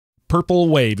Purple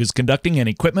Wave is conducting an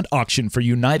equipment auction for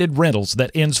United Rentals that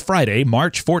ends Friday,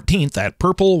 March 14th at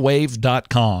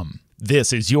purplewave.com.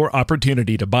 This is your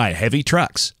opportunity to buy heavy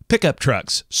trucks, pickup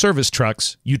trucks, service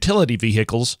trucks, utility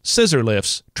vehicles, scissor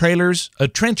lifts, trailers, a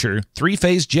trencher,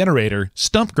 three-phase generator,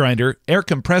 stump grinder, air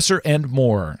compressor, and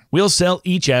more. We'll sell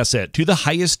each asset to the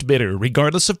highest bidder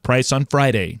regardless of price on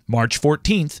Friday, March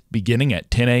 14th, beginning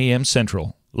at 10 a.m.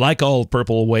 Central. Like all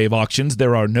Purple Wave auctions,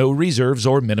 there are no reserves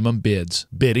or minimum bids.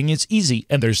 Bidding is easy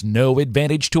and there's no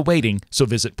advantage to waiting, so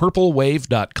visit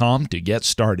purplewave.com to get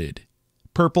started.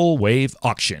 Purple Wave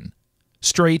Auction.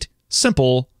 Straight,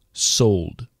 simple,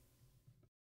 sold.